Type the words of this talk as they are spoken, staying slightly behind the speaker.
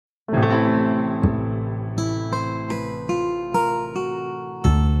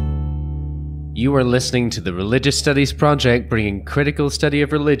You are listening to the Religious Studies Project, bringing critical study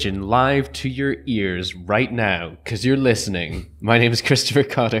of religion live to your ears right now, because you're listening. My name is Christopher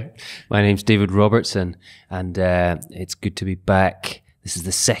Cotter. My name's David Robertson, and it's good to be back. This is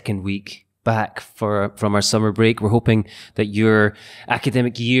the second week back from our summer break. We're hoping that your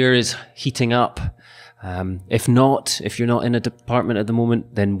academic year is heating up. If you're not in a department at the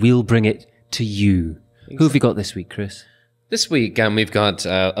moment, then we'll bring it to you. Exactly. Who have you got this week, Chris? This week, we've got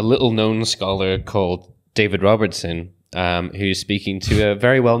a little-known scholar called David Robertson, who's speaking to a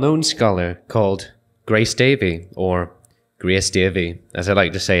very well-known scholar called Grace Davie, or Grace Davie, as I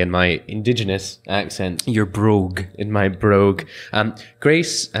like to say in my indigenous accent. Your brogue. In my brogue.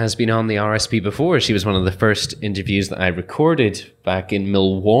 Grace has been on the RSP before. She was one of the first interviews that I recorded back in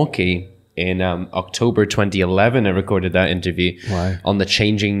Milwaukee in October 2011. I recorded that interview on the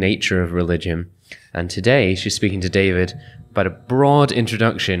changing nature of religion. And today she's speaking to David about a broad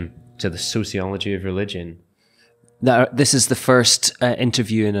introduction to the sociology of religion. Now, this is the first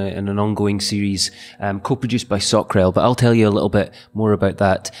interview in an ongoing series co-produced by Sociology, but I'll tell you a little bit more about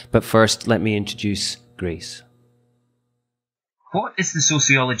that. But first, let me introduce Grace. What is the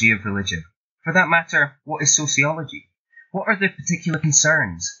sociology of religion? For that matter, what is sociology? What are the particular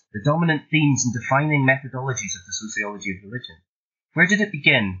concerns, the dominant themes and defining methodologies of the sociology of religion? Where did it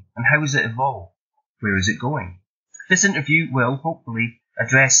begin, and how has it evolved? Where is it going? This interview will, hopefully,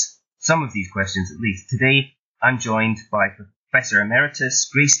 address some of these questions at least. Today, I'm joined by Professor Emeritus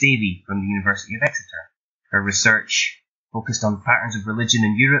Grace Davie from the University of Exeter. Her research focused on patterns of religion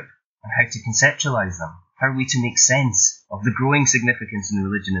in Europe and how to conceptualise them. How are we to make sense of the growing significance in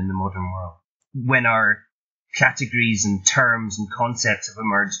religion in the modern world, when our categories and terms and concepts have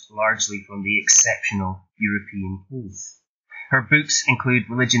emerged largely from the exceptional European case. Her books include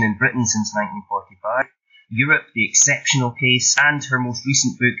Religion in Britain since 1945, Europe, the Exceptional Case, and her most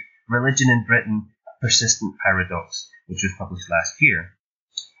recent book, Religion in Britain, A Persistent Paradox, which was published last year.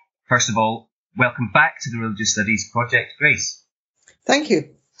 First of all, welcome back to the Religious Studies Project, Grace. Thank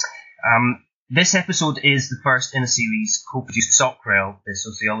you. This episode is the first in a series co-produced by Sociology, the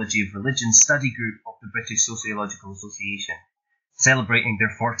Sociology of Religion study group of the British Sociological Association, celebrating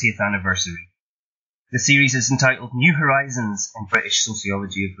their 40th anniversary. The series is entitled New Horizons in British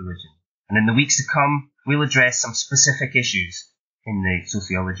Sociology of Religion, and in the weeks to come, we'll address some specific issues in the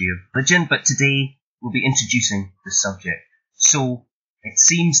sociology of religion, but today we'll be introducing the subject. So, it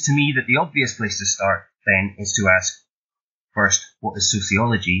seems to me that the obvious place to start, then, is to ask, first, what is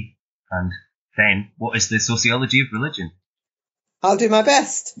sociology, and then, what is the sociology of religion? I'll do my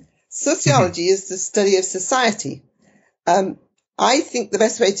best. Sociology is the study of society. I think the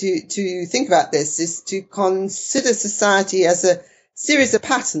best way to think about this is to consider society as a series of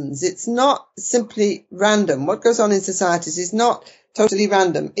patterns. It's not simply random. What goes on in societies is not totally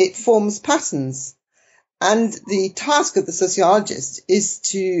random. It forms patterns. And the task of the sociologist is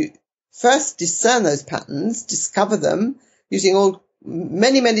to first discern those patterns, discover them, using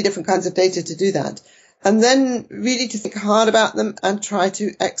many different kinds of data to do that, and then really to think hard about them and try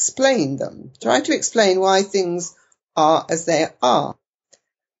to explain them. Try to explain why things are as they are.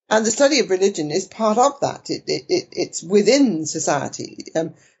 And the study of religion is part of that. It's within society.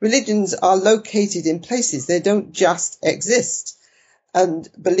 Religions are located in places. They don't just exist. And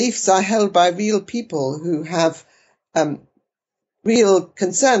beliefs are held by real people who have real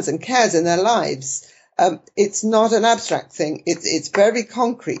concerns and cares in their lives. It's not an abstract thing. It's very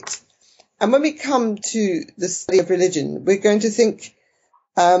concrete. And when we come to the study of religion, we're going to think,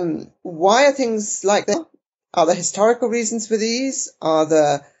 why are things like that? Are there historical reasons for these? Are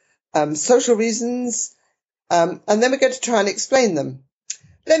there social reasons? And then we're going to try and explain them.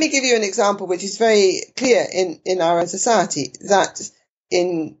 Let me give you an example which is very clear in our own society, that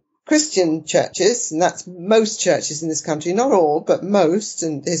in Christian churches, and that's most churches in this country, not all, but most,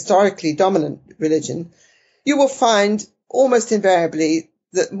 and historically dominant religion, you will find almost invariably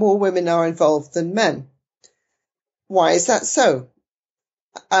that more women are involved than men. Why is that so?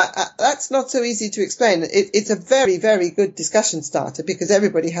 That's not so easy to explain. It's a very, very good discussion starter because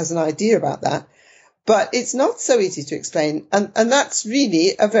everybody has an idea about that. But it's not so easy to explain. And that's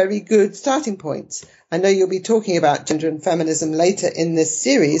really a very good starting point. I know you'll be talking about gender and feminism later in this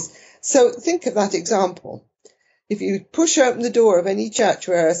series. So think of that example. If you push open the door of any church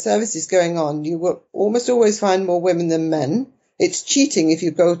where a service is going on, you will almost always find more women than men. It's cheating if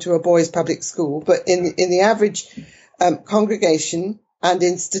you go to a boys' public school. But in the average congregation, and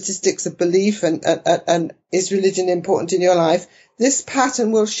in statistics of belief and is religion important in your life, this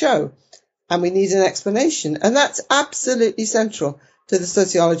pattern will show. And we need an explanation. And that's absolutely central to the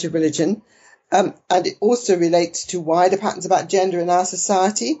sociology of religion. And it also relates to wider patterns about gender in our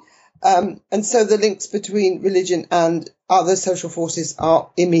society. And so the links between religion and other social forces are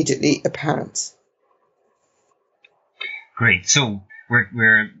immediately apparent. Great. So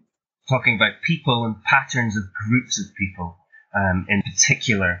we're talking about people and patterns of groups of people in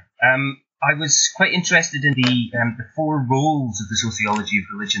particular. I was quite interested in the four roles of the sociology of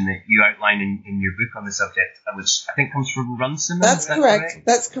religion that you outline in your book on the subject, which I think comes from Runciman. That's correct.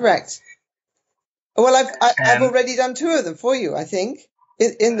 That's correct. Well, I've already done two of them for you, I think.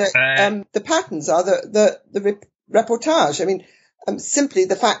 In the patterns are the reportage. I mean, simply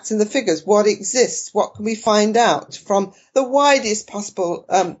the facts and the figures. What exists? What can we find out from the widest possible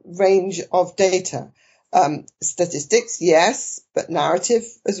range of data? Statistics, yes, but narrative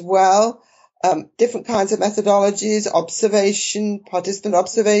as well. Different kinds of methodologies, observation, participant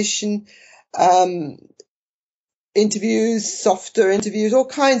observation, interviews, softer interviews, all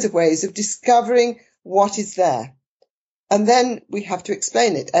kinds of ways of discovering what is there. And then we have to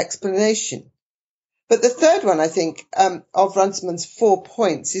explain it, explanation. But the third one, I think, of Runciman's 4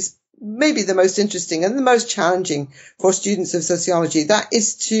 points is maybe the most interesting and the most challenging for students of sociology. That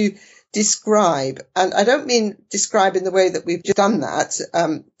is to describe, and I don't mean describe in the way that we've just done that,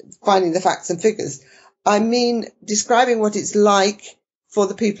 finding the facts and figures. I mean describing what it's like for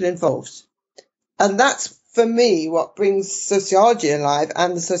the people involved. And that's, for me, what brings sociology alive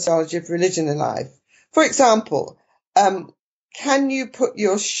and the sociology of religion alive. For example, can you put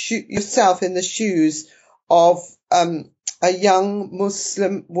yourself in the shoes of a young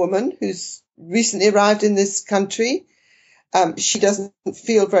Muslim woman who's recently arrived in this country? She doesn't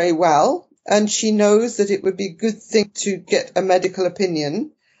feel very well, and she knows that it would be a good thing to get a medical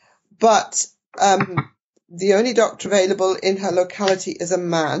opinion, but the only doctor available in her locality is a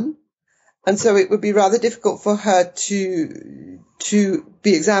man, and so it would be rather difficult for her to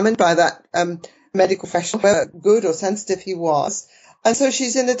be examined by that medical professional, whether good or sensitive he was, and so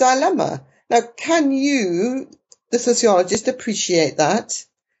she's in a dilemma. Now, can you, the sociologist, appreciate that?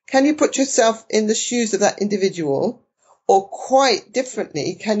 Can you put yourself in the shoes of that individual? Or quite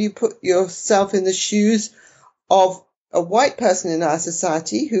differently, can you put yourself in the shoes of a white person in our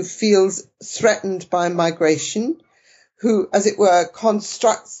society who feels threatened by migration, who, as it were,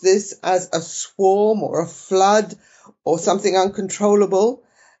 constructs this as a swarm or a flood or something uncontrollable,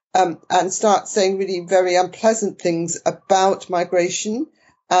 and starts saying really very unpleasant things about migration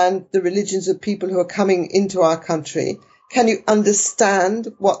and the religions of people who are coming into our country? Can you understand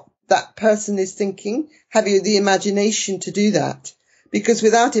what that person is thinking? Have you the imagination to do that? Because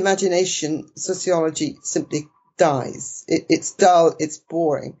without imagination, sociology simply dies. It's dull, it's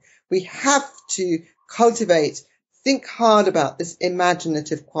boring. We have to cultivate, think hard about this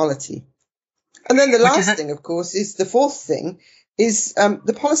imaginative quality. And then the last thing, of course, is the fourth thing, is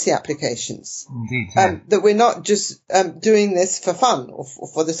the policy applications. Indeed, yeah. That we're not just doing this for fun or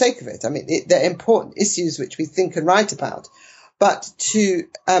for the sake of it. I mean, they're important issues which we think and write about, but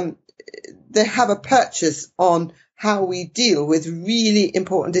they have a purchase on how we deal with really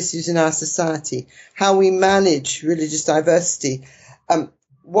important issues in our society, how we manage religious diversity.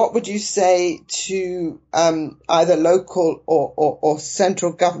 What would you say to either local or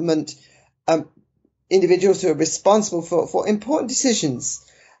central government individuals who are responsible for important decisions?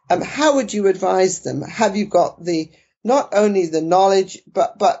 How would you advise them? Have you got not only the knowledge,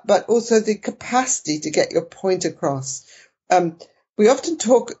 but also the capacity to get your point across? We often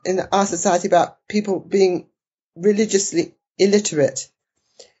talk in our society about people being religiously illiterate.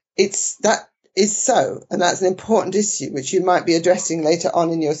 That is so, and that's an important issue which you might be addressing later on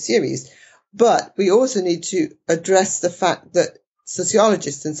in your series. But we also need to address the fact that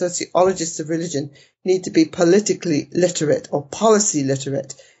sociologists and sociologists of religion need to be politically literate or policy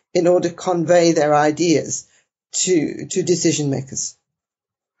literate in order to convey their ideas to decision makers.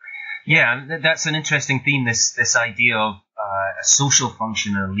 Yeah, that's an interesting theme, this idea of a social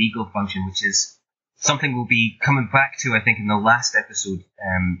function and a legal function, which is something we'll be coming back to, I think, in the last episode,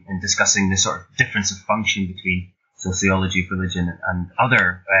 in discussing the sort of difference of function between sociology of religion and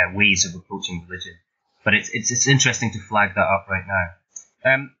other ways of approaching religion. But it's interesting to flag that up right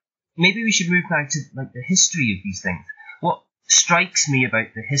now. Maybe we should move now to the history of these things. What strikes me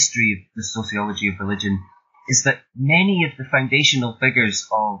about the history of the sociology of religion is that many of the foundational figures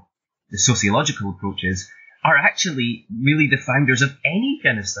of the sociological approaches are actually really the founders of any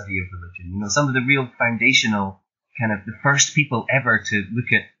kind of study of religion. Some of the real foundational kind of the first people ever to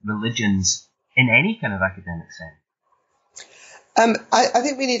look at religions in any kind of academic sense. I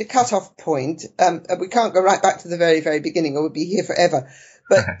think we need a cut-off point. We can't go right back to the very, very beginning or we'll be here forever.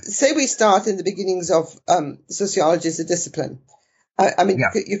 But say we start in the beginnings of sociology as a discipline. I mean,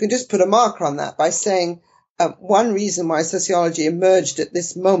 you can just put a marker on that by saying one reason why sociology emerged at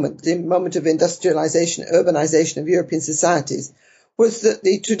this moment, the moment of industrialization, urbanization of European societies, was that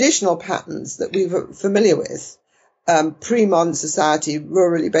the traditional patterns that we were familiar with, pre-modern society,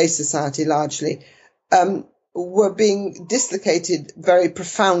 rurally based society largely, were being dislocated very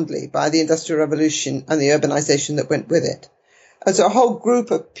profoundly by the Industrial Revolution and the urbanization that went with it. And so a whole group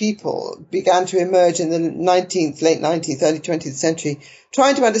of people began to emerge in the late 19th, early 20th century,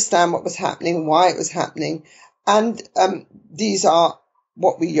 trying to understand what was happening, why it was happening. And these are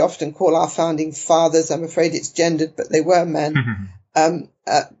what we often call our founding fathers. I'm afraid it's gendered, but they were men. Karl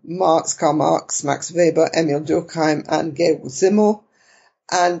Marx, Max Weber, Emil Durkheim, and Georg Simmel.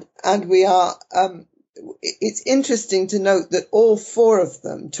 And we are, it's interesting to note that all four of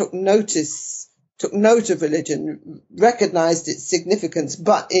them took note of religion, recognized its significance,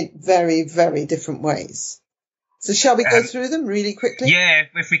 but in very, very different ways. So shall we go through them really quickly? Yeah,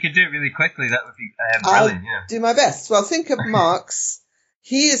 if we could do it really quickly, that would be brilliant. I'll do my best. Well, think of Marx.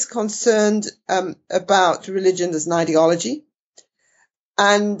 He is concerned about religion as an ideology.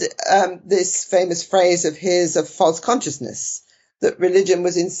 And this famous phrase of his of false consciousness, that religion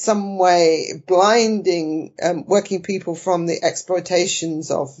was in some way blinding working people from the exploitations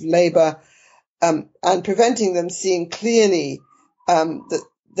of labor, and preventing them seeing clearly that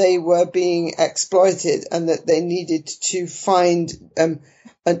they were being exploited and that they needed to find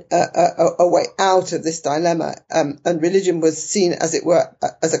a way out of this dilemma. And religion was seen, as it were,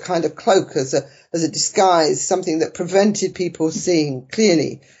 as a kind of cloak, as a disguise, something that prevented people seeing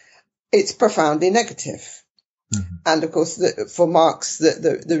clearly. It's profoundly negative. Mm-hmm. And of course, for Marx,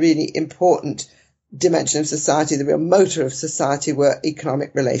 the really important dimension of society, the real motor of society, were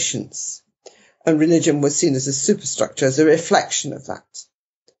economic relations. And religion was seen as a superstructure, as a reflection of that.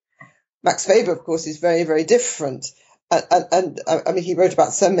 Max Weber, of course, is very, very different. And I mean, he wrote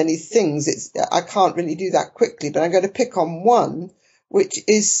about so many things. I can't really do that quickly, but I'm going to pick on one, which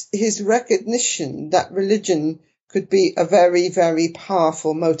is his recognition that religion could be a very, very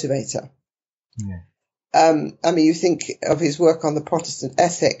powerful motivator. Yeah. I mean, you think of his work on the Protestant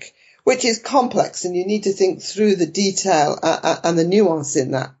ethic, which is complex, and you need to think through the detail and the nuance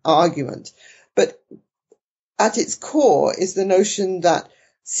in that argument. But at its core is the notion that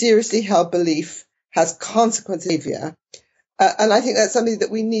seriously held belief has consequence behavior. And I think that's something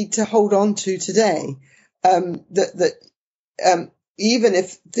that we need to hold on to today. That even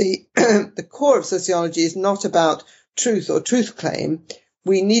if the core of sociology is not about truth or truth claim,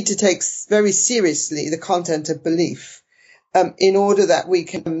 we need to take very seriously the content of belief, in order that we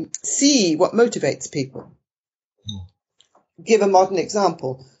can see what motivates people. Give a modern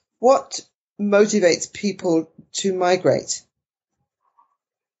example. What motivates people to migrate?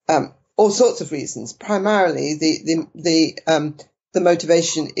 All sorts of reasons. Primarily, the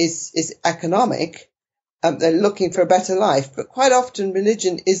motivation is economic. They're looking for a better life, but quite often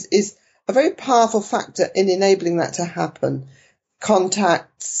religion is a very powerful factor in enabling that to happen.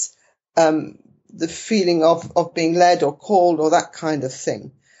 Contacts, the feeling of being led or called or that kind of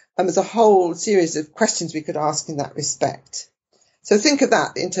thing. There's a whole series of questions we could ask in that respect. So think of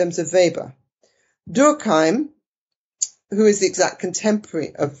that in terms of Weber. Durkheim, who is the exact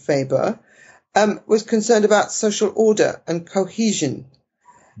contemporary of Weber, was concerned about social order and cohesion.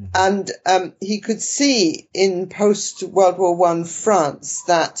 Mm-hmm. And he could see in post-World War I France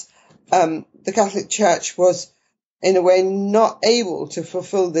that the Catholic Church was, in a way, not able to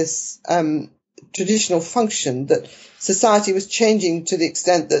fulfill this traditional function, that society was changing to the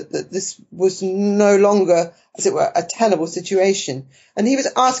extent that this was no longer, as it were, a tenable situation. And he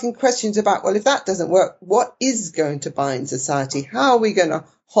was asking questions about, well, if that doesn't work, what is going to bind society? How are we going to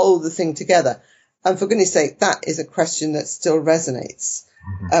hold the thing together? And for goodness sake, that is a question that still resonates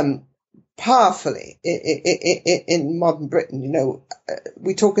powerfully in modern Britain. You know,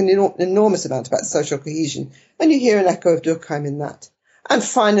 we talk an enormous amount about social cohesion, and you hear an echo of Durkheim in that. And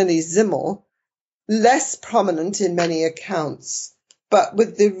finally, Simmel, less prominent in many accounts, but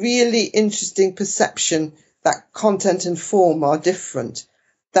with the really interesting perception that content and form are different,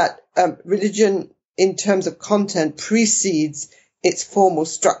 that religion in terms of content precedes its formal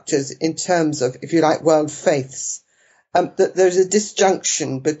structures in terms of, if you like, world faiths, that there's a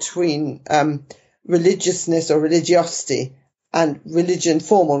disjunction between religiousness or religiosity and religion,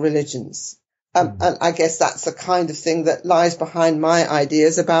 formal religions. And I guess that's the kind of thing that lies behind my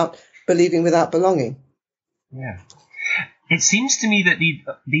ideas about believing without belonging. Yeah. It seems to me that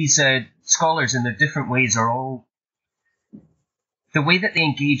these scholars in their different ways are all... The way that they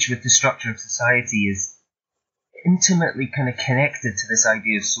engage with the structure of society is intimately kind of connected to this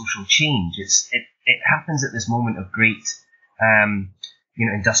idea of social change. It happens at this moment of great,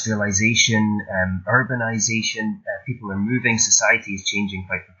 industrialization, urbanization, people are moving, society is changing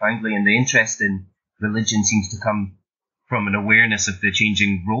quite profoundly, and the interest in religion seems to come from an awareness of the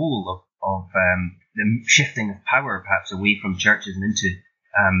changing role of the shifting of power, perhaps away from churches and into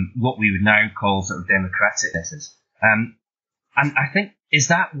what we would now call sort of democratic processes. And I think, is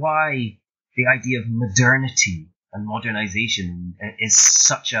that why the idea of modernity and modernization is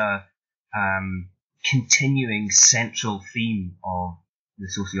such a continuing central theme of the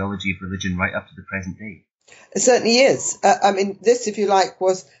sociology of religion right up to the present day? It certainly is. This, if you like,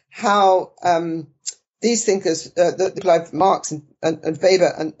 was how these thinkers, like Marx and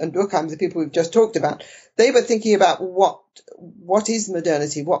Weber and Durkheim, the people we've just talked about, they were thinking about what is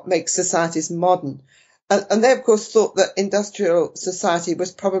modernity, what makes societies modern. And they, of course, thought that industrial society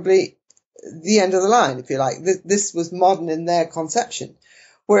was probably the end of the line, if you like. This was modern in their conception.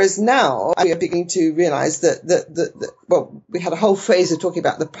 Whereas now we are beginning to realize that we had a whole phase of talking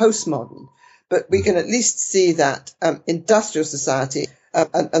about the postmodern, but we can at least see that industrial society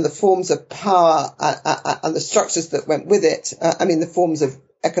and the forms of power and the structures that went with it, the forms of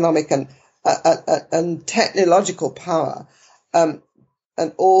economic and technological power,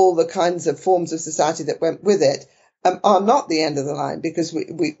 and all the kinds of forms of society that went with it, are not the end of the line, because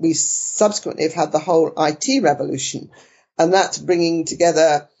we subsequently have had the whole IT revolution, and that's bringing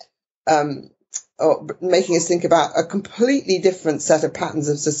together, or making us think about a completely different set of patterns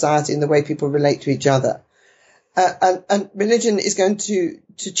of society and the way people relate to each other. And religion is going to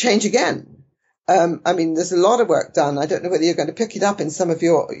change again. There's a lot of work done. I don't know whether you're going to pick it up in some of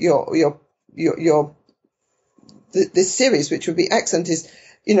this series, which would be excellent, is,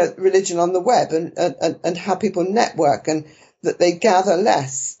 religion on the web and how people network, and that they gather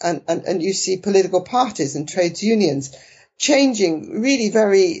less. And you see political parties and trades unions changing really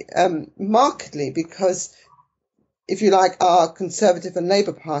very markedly, because, if you like, our Conservative and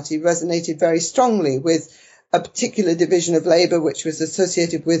Labour Party resonated very strongly with a particular division of Labour which was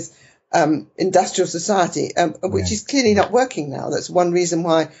associated with industrial society, which is clearly not working now. That's one reason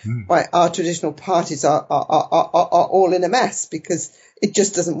why our traditional parties are all in a mess, because it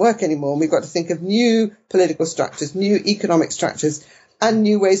just doesn't work anymore. And we've got to think of new political structures, new economic structures, and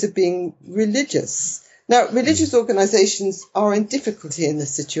new ways of being religious. Now, religious organisations are in difficulty in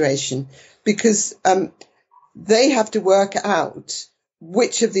this situation, because they have to work out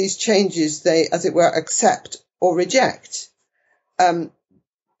which of these changes they, as it were, accept or reject. And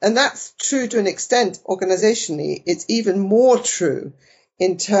that's true to an extent organisationally. It's even more true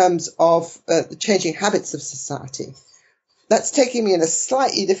in terms of the changing habits of society. That's taking me in a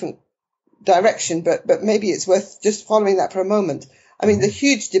slightly different direction, but maybe it's worth just following that for a moment. The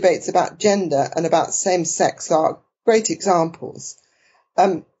huge debates about gender and about same-sex are great examples.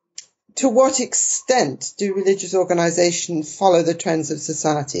 To what extent do religious organisations follow the trends of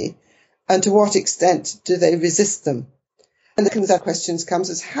society, and to what extent do they resist them? And the questions comes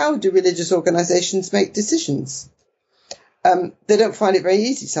as, how do religious organisations make decisions? They don't find it very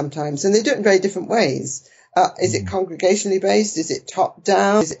easy sometimes, and they do it in very different ways. Is it congregationally based? Is it top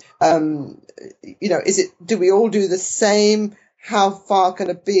down? Is it, do we all do the same? How far can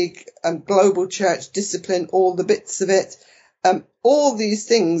a big global church discipline all the bits of it? All these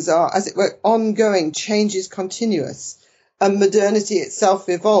things are, as it were, ongoing. Change is continuous, and modernity itself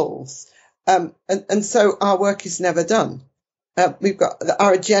evolves. And so our work is never done.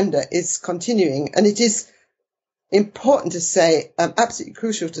 Our agenda is continuing, and it is important to say, absolutely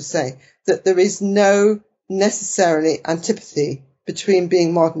crucial to say, that there is no necessarily antipathy between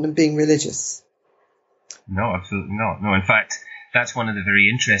being modern and being religious. No, absolutely not. No, in fact, that's one of the very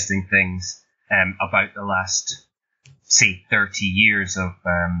interesting things about the last, say, 30 years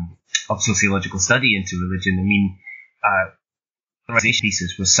of sociological study into religion. The organization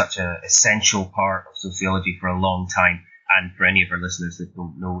thesis was such an essential part of sociology for a long time. And for any of our listeners that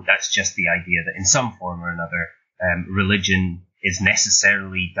don't know, that's just the idea that in some form or another, religion is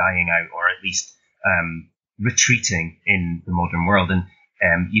necessarily dying out, or at least retreating in the modern world. And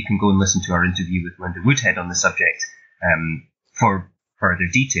you can go and listen to our interview with Linda Woodhead on the subject for further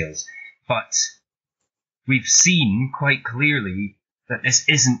details. But we've seen quite clearly that this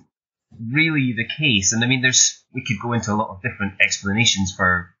isn't really the case. And we could go into a lot of different explanations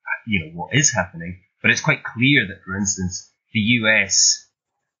for what is happening. But it's quite clear that, for instance, the US,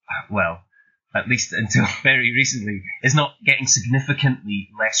 at least until very recently, is not getting significantly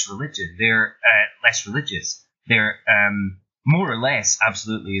less religion. They're less religious. They're more or less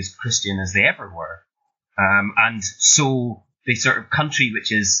absolutely as Christian as they ever were. And so the sort of country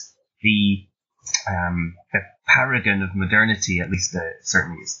which is the paragon of modernity, at least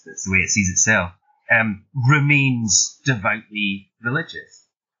certainly it's the way it sees itself, remains devoutly religious.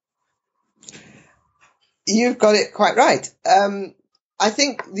 You've got it quite right. I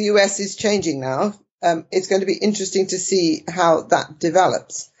think the US is changing now. It's going to be interesting to see how that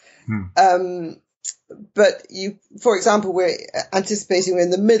develops. But for example, we're anticipating we're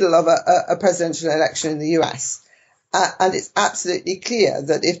in the middle of a presidential election in the US. And it's absolutely clear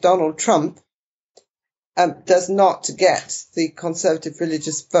that if Donald Trump does not get the conservative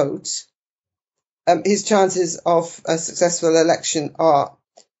religious vote, his chances of a successful election are,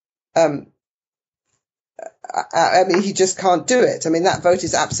 I mean, he just can't do it. I mean, that vote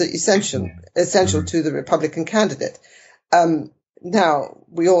is absolutely essential to the Republican candidate. Now,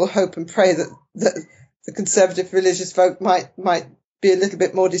 we all hope and pray that the conservative religious vote might be a little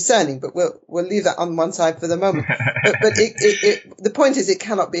bit more discerning, but we'll leave that on one side for the moment. But the point is, it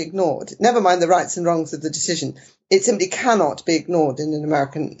cannot be ignored. Never mind the rights and wrongs of the decision. It simply cannot be ignored in an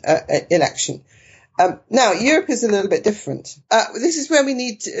American election. Now, Europe is a little bit different. This is where we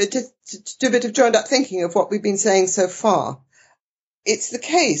need to do a bit of joined up thinking of what we've been saying so far. It's the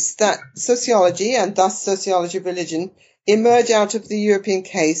case that sociology, and thus sociology of religion, emerge out of the European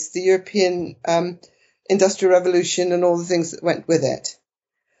case, the European Industrial Revolution and all the things that went with it.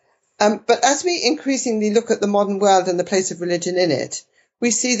 But as we increasingly look at the modern world and the place of religion in it,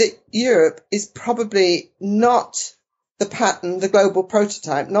 we see that Europe is probably not the pattern, the global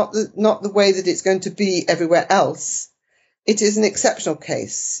prototype, not the way that it's going to be everywhere else. It is an exceptional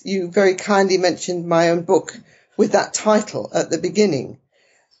case. You very kindly mentioned my own book with that title at the beginning.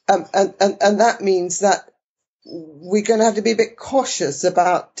 And that means that we're going to have to be a bit cautious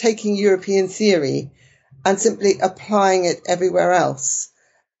about taking European theory and simply applying it everywhere else.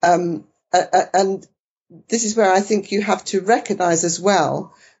 And this is where I think you have to recognize as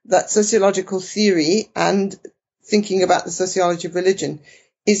well that sociological theory and thinking about the sociology of religion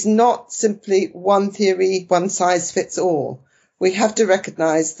is not simply one theory, one size fits all. We have to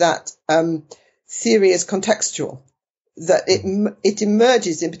recognize that theory is contextual, that it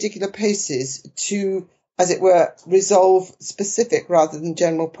emerges in particular places to, as it were, resolve specific rather than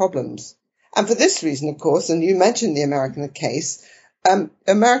general problems. And for this reason, of course, and you mentioned the American case,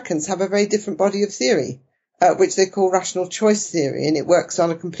 Americans have a very different body of theory, which they call rational choice theory, and it works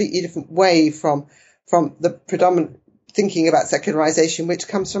on a completely different way from the predominant thinking about secularization, which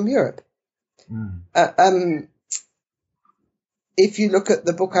comes from Europe. If you look at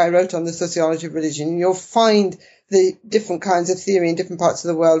the book I wrote on the sociology of religion, you'll find the different kinds of theory in different parts of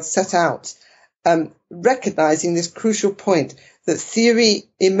the world set out, recognizing this crucial point that theory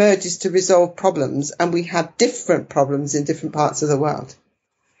emerges to resolve problems, and we have different problems in different parts of the world.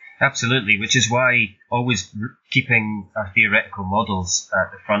 Absolutely, which is why always keeping our theoretical models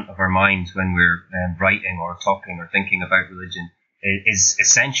at the front of our minds when we're writing or talking or thinking about religion is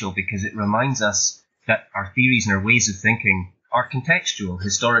essential, because it reminds us that our theories and our ways of thinking are contextual,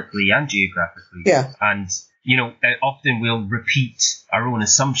 historically and geographically. Yeah. And, often we'll repeat our own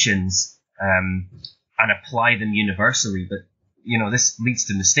assumptions and apply them universally, but, this leads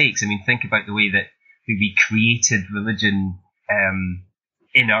to mistakes. I mean, think about the way that we created religion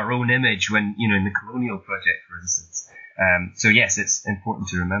in our own image when, in the colonial project, for instance. So yes, it's important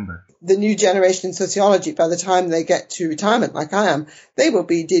to remember. The new generation in sociology, by the time they get to retirement, like I am, they will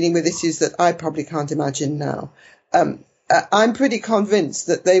be dealing with issues that I probably can't imagine now. I'm pretty convinced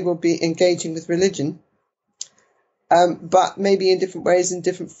that they will be engaging with religion, but maybe in different ways, in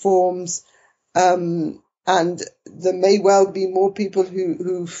different forms. And there may well be more people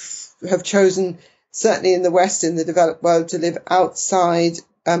who have chosen, certainly in the West, in the developed world, to live outside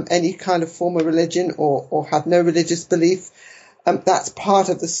any kind of form of religion or have no religious belief. That's part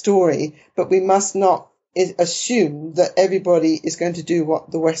of the story, but we must not assume that everybody is going to do what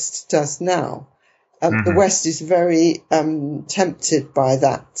the West does now. The West is very tempted by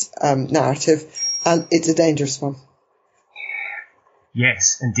that narrative, and it's a dangerous one.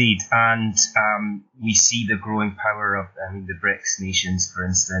 Yes, indeed. And we see the growing power of the BRICS nations, for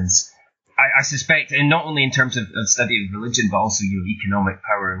instance. I suspect, and not only in terms of study of religion, but also economic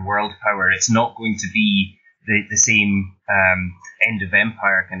power and world power, it's not going to be the same end of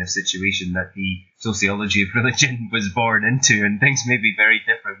empire kind of situation that the sociology of religion was born into, and things may be very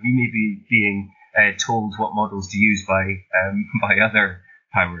different. We may be being told what models to use by other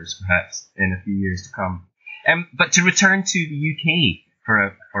powers, perhaps, in a few years to come. But to return to the UK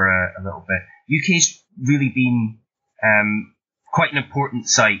for a little bit, UK's really been quite an important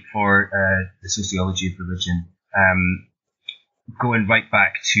site for the sociology of religion, going right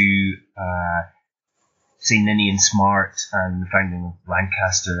back to, say, Ninian Smart and the founding of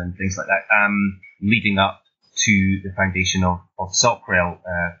Lancaster and things like that, leading up to the foundation of Socrel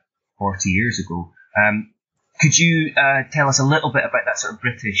 40 years ago. Could you tell us a little bit about that sort of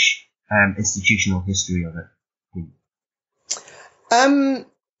British institutional history of it?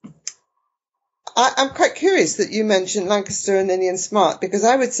 I'm quite curious that you mentioned Lancaster and Ninian Smart, because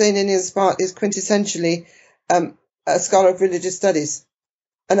I would say Ninian Smart is quintessentially a scholar of religious studies.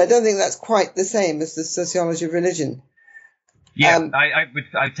 And I don't think that's quite the same as the sociology of religion. Yeah,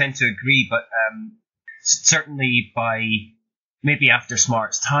 I tend to agree, but certainly by maybe after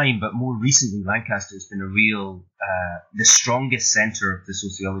Smart's time, but more recently, Lancaster has been a real, the strongest centre of the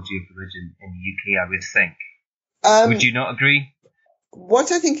sociology of religion in the UK, I would think. Would you not agree?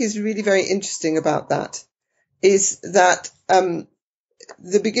 What I think is really very interesting about that is that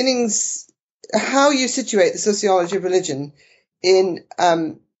the beginnings, how you situate the sociology of religion in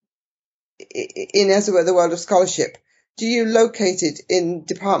as it were, the world of scholarship. Do you locate it in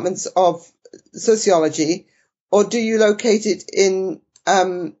departments of sociology, or do you locate it in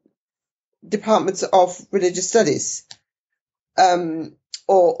departments of religious studies,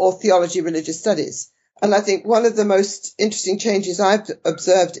 or theology, religious studies? And I think one of the most interesting changes I've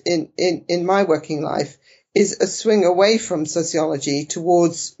observed in my working life is a swing away from sociology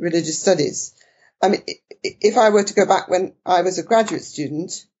towards religious studies. I mean, if I were to go back when I was a graduate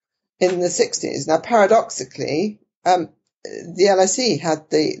student in the 60s, now paradoxically, the LSE had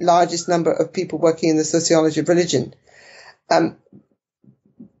the largest number of people working in the sociology of religion. And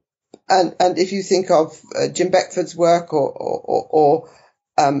if you think of Jim Beckford's work or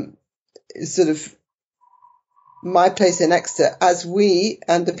sort of my place in Exeter, as we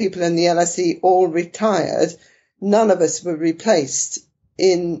and the people in the LSE all retired, none of us were replaced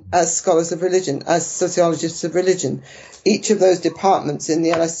as scholars of religion, as sociologists of religion. Each of those departments in the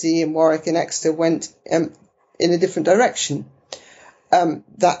LSE in Warwick and Exeter went in a different direction.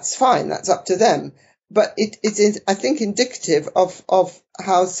 That's fine. That's up to them. But it is, I think, indicative of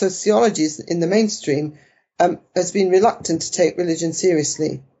how sociology in the mainstream has been reluctant to take religion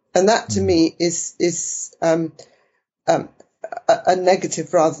seriously. And that, to me, is a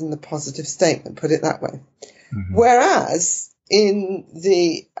negative rather than a positive statement, put it that way. Mm-hmm. Whereas in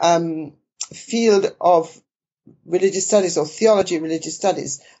the field of religious studies or theology of religious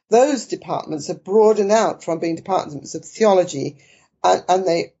studies, those departments have broadened out from being departments of theology, and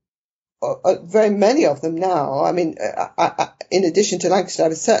they very many of them now. I mean, in addition to Lancaster, I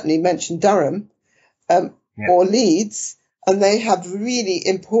would certainly mention Durham or Leeds, and they have really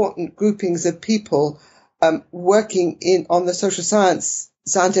important groupings of people working on the social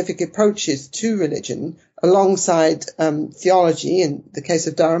scientific approaches to religion alongside theology in the case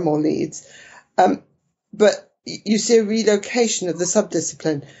of Durham or Leeds. But you see a relocation of the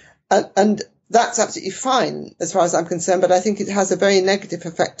subdiscipline, and that's absolutely fine as far as I'm concerned, but I think it has a very negative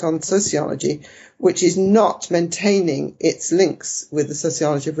effect on sociology, which is not maintaining its links with the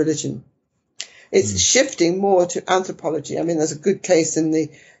sociology of religion. It's shifting more to anthropology. I mean, there's a good case in the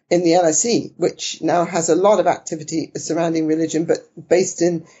LSE, which now has a lot of activity surrounding religion, but based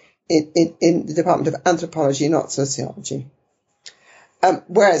in the Department of Anthropology, not sociology.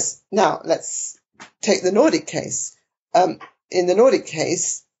 Whereas now let's take the Nordic case. In the Nordic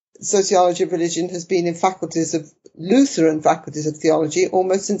case, sociology of religion has been in Lutheran faculties of theology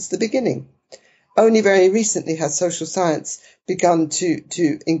almost since the beginning. Only very recently has social science begun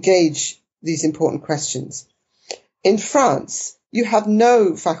to engage these important questions. In France, you have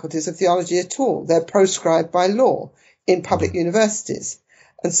no faculties of theology at all. They're proscribed by law in public universities.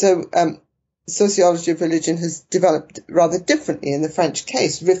 And so sociology of religion has developed rather differently in the French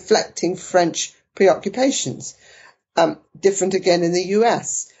case, reflecting French preoccupations. Different again in the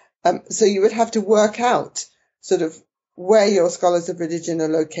US. So you would have to work out sort of where your scholars of religion are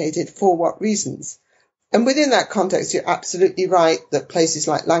located, for what reasons. And within that context, you're absolutely right that places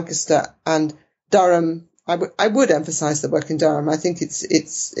like Lancaster and Durham, I would emphasize the work in Durham. I think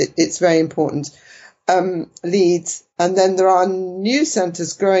it's very important. Leeds, and then there are new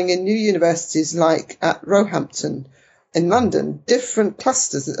centres growing in new universities like at Roehampton in London, different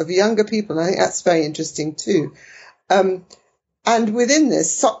clusters of younger people. And I think that's very interesting too. And within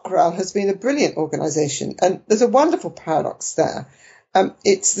this, Socrel has been a brilliant organisation, and there's a wonderful paradox there.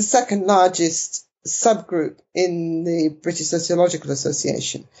 It's the second largest subgroup in the British Sociological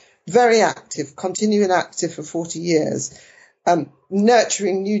Association. Very active, continuing active for 40 years,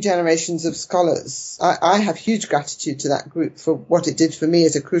 nurturing new generations of scholars. I have huge gratitude to that group for what it did for me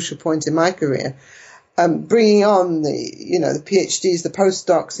at a crucial point in my career. Bringing on the PhDs, the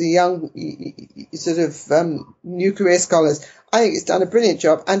postdocs, the young sort of new career scholars. I think it's done a brilliant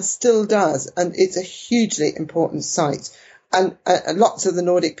job and still does. And it's a hugely important site. And lots of the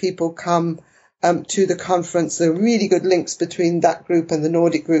Nordic people come to the conference. There are really good links between that group and the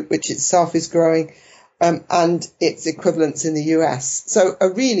Nordic group, which itself is growing. and its equivalents in the US. So a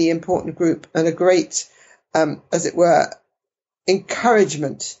really important group and a great, as it were,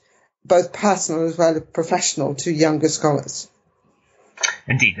 encouragement, both personal as well as professional, to younger scholars.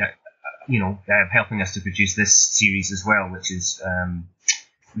 Indeed, helping us to produce this series as well, which is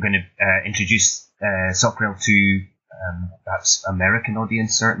going to introduce SOCREL to perhaps American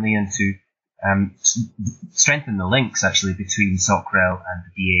audience, certainly, and to strengthen the links actually between SOCREL and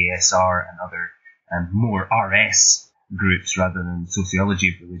the DASR and other more RS groups rather than sociology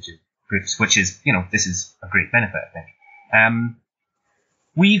of religion groups, which is, this is a great benefit, I think.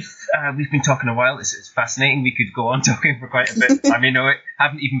 We've been talking a while. It's fascinating. We could go on talking for quite a bit. I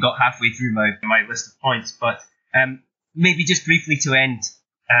haven't even got halfway through my list of points, but maybe just briefly to end,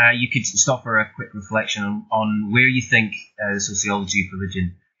 you could stop for a quick reflection on where you think the sociology of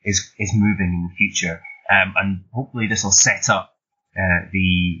religion is moving in the future, and hopefully this will set up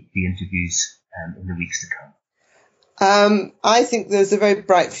the interviews in the weeks to come. I think there's a very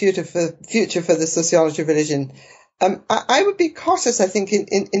bright future for the sociology of religion. I would be cautious, I think,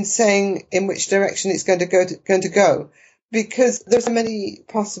 in saying in which direction it's going to go, because there's so many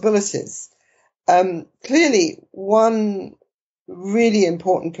possibilities. Clearly, one really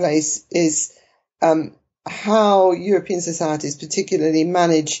important place is how European societies particularly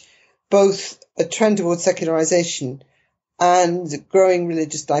manage both a trend towards secularization and growing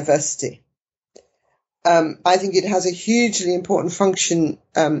religious diversity. I think it has a hugely important function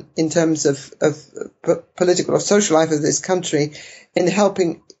in terms of political or social life of this country in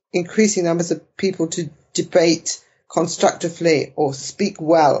helping increasing numbers of people to debate constructively or speak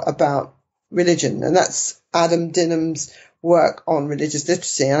well about religion. And that's Adam Dinham's work on religious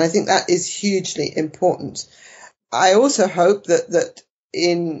literacy. And I think that is hugely important. I also hope that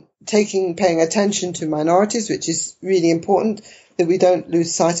in paying attention to minorities, which is really important, that we don't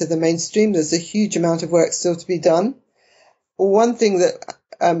lose sight of the mainstream. There's a huge amount of work still to be done. One thing that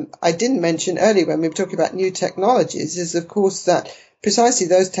I didn't mention earlier when we were talking about new technologies is, of course, that precisely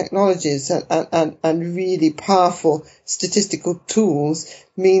those technologies and really powerful statistical tools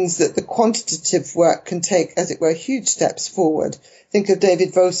means that the quantitative work can take, as it were, huge steps forward. Think of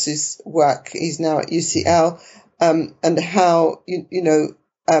David Voss's work. He's now at UCL, and how,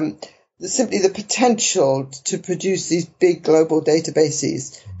 simply the potential to produce these big global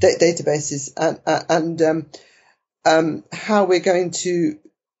databases and how we're going to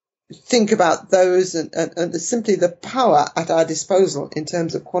think about those and simply the power at our disposal in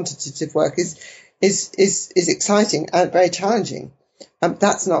terms of quantitative work is exciting and very challenging.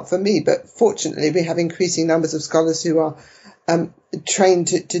 That's not for me, but fortunately we have increasing numbers of scholars who are trained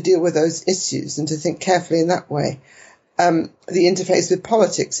to deal with those issues and to think carefully in that way. The interface with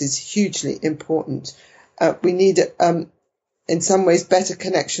politics is hugely important. We need, in some ways, better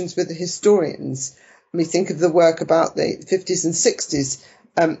connections with the historians. We think of the work about the 50s and 60s.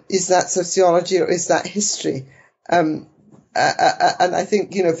 Is that sociology or is that history? And I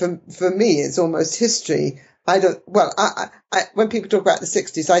think, for me, it's almost history. When people talk about the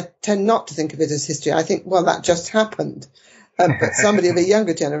 60s, I tend not to think of it as history. I think, well, that just happened. But somebody of a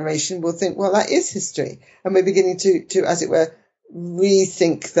younger generation will think, well, that is history. And we're beginning to, as it were,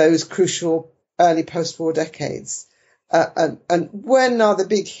 rethink those crucial early post-war decades. And when are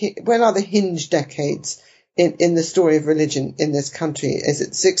the hinge decades in the story of religion in this country? Is it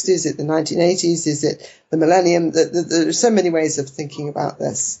the 60s? Is it the 1980s? Is it the millennium? There are so many ways of thinking about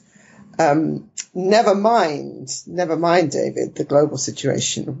this. Never mind, David, the global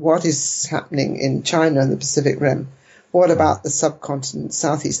situation. What is happening in China and the Pacific Rim? What about the subcontinent,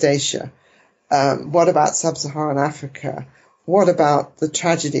 Southeast Asia? What about sub-Saharan Africa? What about the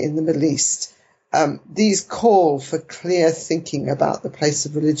tragedy in the Middle East? These call for clear thinking about the place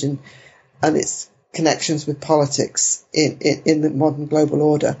of religion and its connections with politics in the modern global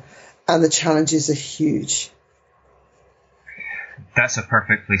order. And the challenges are huge. That's a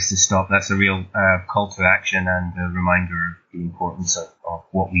perfect place to stop. That's a real call to action and a reminder of the importance of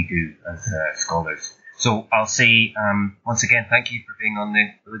what we do as scholars. So I'll say, once again, thank you for being on the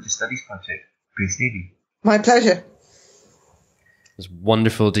Religious Studies Project, Grace Davie. My pleasure. It was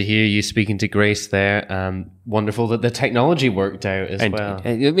wonderful to hear you speaking to Grace there, and wonderful that the technology worked out as well.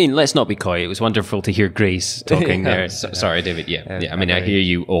 I mean, let's not be coy. It was wonderful to hear Grace talking there. Sorry, David. Yeah. I mean, I hear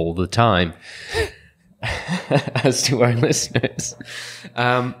you all the time, as to our listeners.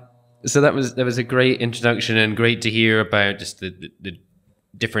 So that was a great introduction, and great to hear about just the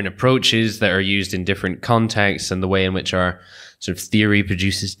different approaches that are used in different contexts and the way in which our sort of theory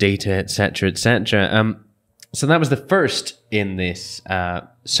produces data, etc., etc. So that was the first in this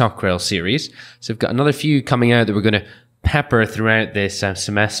SOCREL series. So we've got another few coming out that we're going to pepper throughout this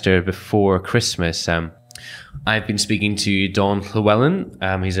semester before Christmas. I've been speaking to Don Llewellyn.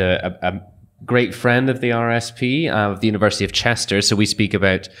 He's a great friend of the RSP of the University of Chester. So we speak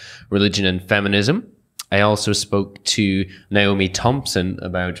about religion and feminism. I also spoke to Naomi Thompson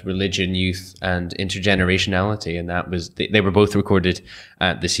about religion, youth, and intergenerationality, and that was they were both recorded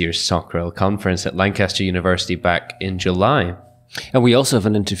at this year's Socrel conference at Lancaster University back in July. And we also have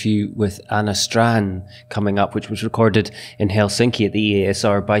an interview with Anna Strachan coming up, which was recorded in Helsinki at the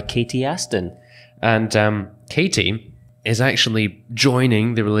EASR by Katie Aston. And Katie is actually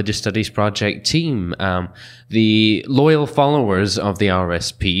joining the Religious Studies Project team. The loyal followers of the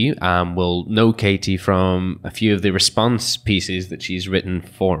RSP will know Katie from a few of the response pieces that she's written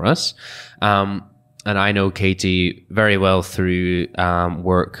for us. And I know Katie very well through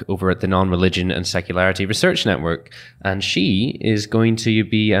work over at the Non-Religion and Secularity Research Network. And she is going to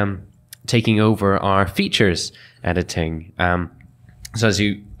be taking over our features editing. So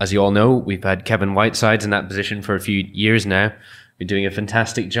as you all know, we've had Kevin Whitesides in that position for a few years now. Been doing a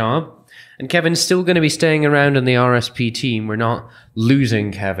fantastic job. And Kevin's still going to be staying around in the RSP team. We're not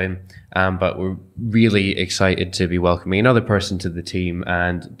losing Kevin, but we're really excited to be welcoming another person to the team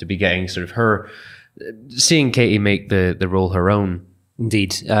and to be getting sort of seeing Katie make the role her own.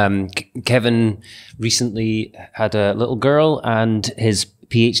 Indeed. Kevin recently had a little girl and his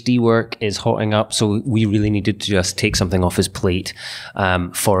PhD work is hotting up, so we really needed to just take something off his plate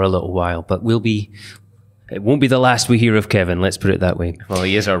for a little while. But it won't be the last we hear of Kevin, let's put it that way. Well,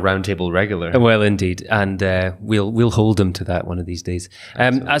 he is our roundtable regular. Well, indeed, and we'll hold him to that one of these days.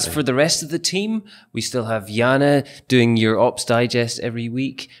 As for the rest of the team, we still have Jana doing your Ops Digest every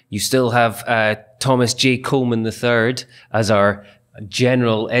week. You still have Thomas J. Coleman III as our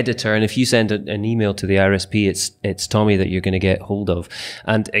general editor, and if you send an email to the RSP, it's Tommy that you're going to get hold of.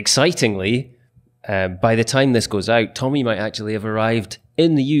 And excitingly, by the time this goes out, Tommy might actually have arrived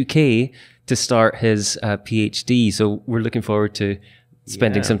in the UK to start his PhD. So we're looking forward to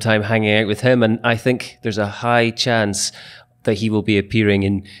spending some time hanging out with him. And I think there's a high chance that he will be appearing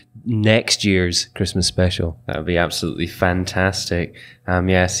in next year's Christmas special. That would be absolutely fantastic.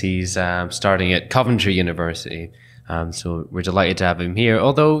 Yes, he's starting at Coventry University. So we're delighted to have him here.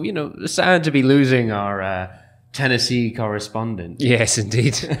 Although, sad to be losing our Tennessee correspondent. Yes,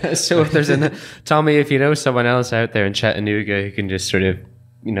 indeed. So if there's Tommy, if you know someone else out there in Chattanooga who can just sort of,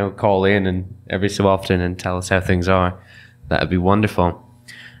 call in and every so often and tell us how things are, that'd be wonderful.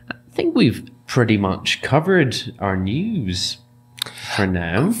 I think we've pretty much covered our news for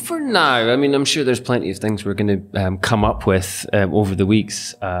now. I mean, I'm sure there's plenty of things we're going to come up with over the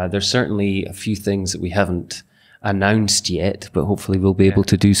weeks. There's certainly a few things that we haven't announced yet, but hopefully we'll be able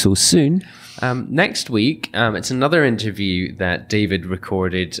to do so soon. Next week, it's another interview that David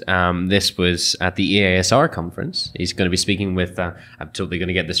recorded. This was at the EASR conference. He's going to be speaking with, I'm totally going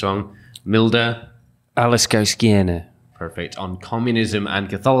to get this wrong, Milda Alaskowskiene. Perfect. On communism and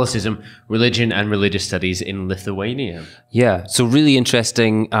Catholicism, religion and religious studies in Lithuania. Yeah, so really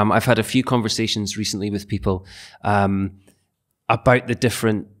interesting. I've had a few conversations recently with people about the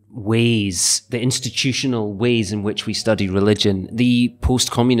different ways, the institutional ways in which we study religion. The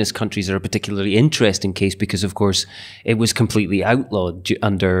post-communist countries are a particularly interesting case because, of course, it was completely outlawed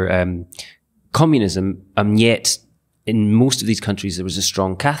under communism, yet in most of these countries there was a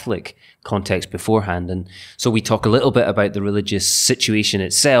strong Catholic context beforehand. And so we talk a little bit about the religious situation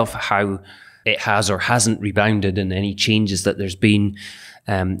itself, how it has or hasn't rebounded, and any changes that there's been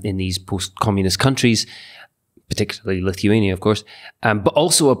in these post-communist countries, particularly Lithuania, of course, but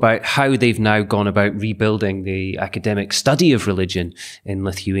also about how they've now gone about rebuilding the academic study of religion in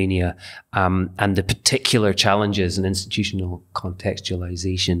Lithuania, and the particular challenges and institutional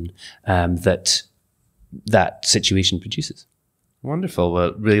contextualization that situation produces. Wonderful.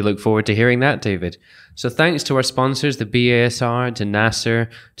 Well, really look forward to hearing that, David. So thanks to our sponsors, the BASR, to NASR,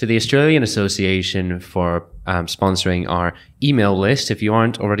 to the Australian Association for sponsoring our email list. If you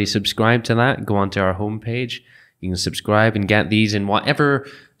aren't already subscribed to that, go onto our homepage. You can subscribe and get these in whatever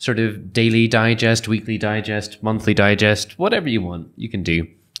sort of daily digest, weekly digest, monthly digest, whatever you want, you can do.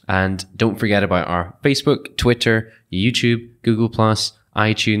 And don't forget about our Facebook, Twitter, YouTube, Google+,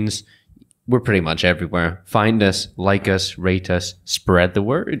 iTunes. We're pretty much everywhere. Find us, like us, rate us, spread the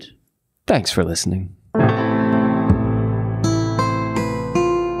word. Thanks for listening.